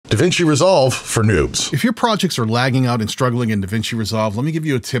DaVinci Resolve for noobs. If your projects are lagging out and struggling in DaVinci Resolve, let me give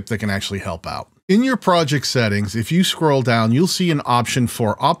you a tip that can actually help out. In your project settings, if you scroll down, you'll see an option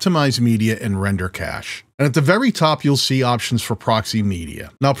for Optimize Media and Render Cache. And at the very top, you'll see options for proxy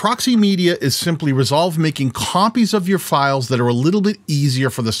media. Now, proxy media is simply Resolve making copies of your files that are a little bit easier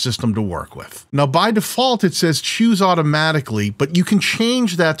for the system to work with. Now, by default, it says choose automatically, but you can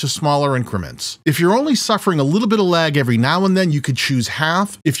change that to smaller increments. If you're only suffering a little bit of lag every now and then, you could choose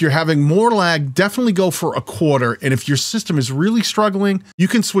half. If you're having more lag, definitely go for a quarter. And if your system is really struggling, you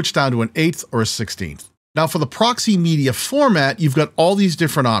can switch down to an 1/8 or a 16th. Now, for the proxy media format, you've got all these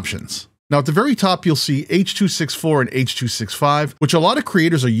different options. Now, at the very top, you'll see H.264 and H.265, which a lot of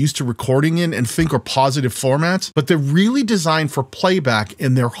creators are used to recording in and think are positive formats, but they're really designed for playback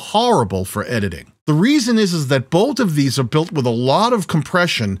and they're horrible for editing. The reason is that both of these are built with a lot of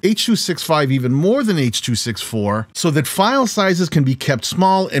compression, H.265 even more than H.264, so that file sizes can be kept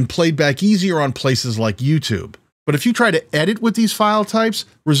small and played back easier on places like YouTube. But if you try to edit with these file types,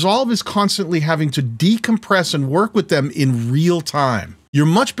 Resolve is constantly having to decompress and work with them in real time. You're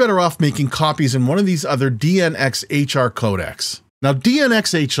much better off making copies in one of these other DNxHR codecs. Now,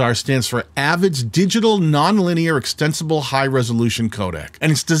 DNxHR stands for Avid's Digital Nonlinear Extensible High Resolution Codec, and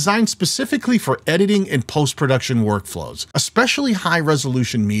it's designed specifically for editing and post-production workflows, especially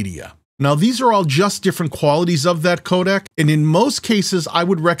high-resolution media. Now, these are all just different qualities of that codec, and in most cases, I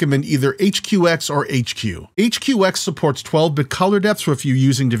would recommend either HQX or HQ. HQX supports 12-bit color depth, so if you're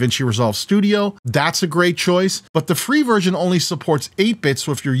using DaVinci Resolve Studio, that's a great choice, but the free version only supports 8-bit,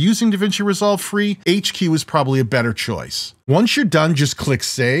 so if you're using DaVinci Resolve Free, HQ is probably a better choice. Once you're done, just click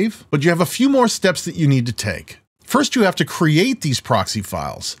Save, but you have a few more steps that you need to take. First, you have to create these proxy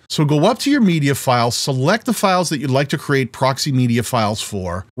files. So go up to your media files, select the files that you'd like to create proxy media files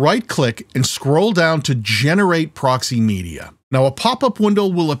for, right-click, and scroll down to Generate Proxy Media. Now, a pop-up window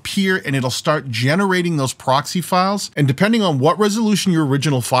will appear and it'll start generating those proxy files. And depending on what resolution your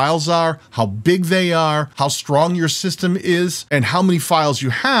original files are, how big they are, how strong your system is, and how many files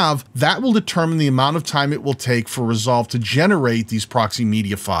you have, that will determine the amount of time it will take for Resolve to generate these proxy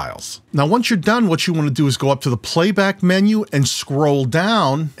media files. Now, once you're done, what you want to do is go up to the playback menu and scroll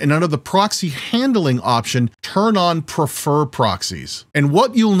down, and under the proxy handling option, turn on Prefer Proxies. And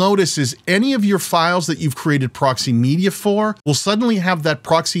what you'll notice is any of your files that you've created proxy media for will suddenly have that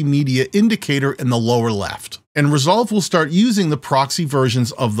proxy media indicator in the lower left. And Resolve will start using the proxy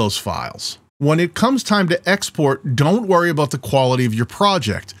versions of those files. When it comes time to export, don't worry about the quality of your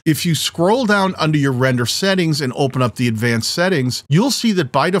project. If you scroll down under your render settings and open up the advanced settings, you'll see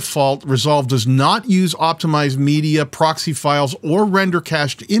that by default, Resolve does not use optimized media, proxy files, or render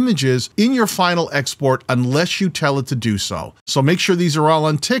cached images in your final export unless you tell it to do so. So make sure these are all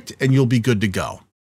unticked and you'll be good to go.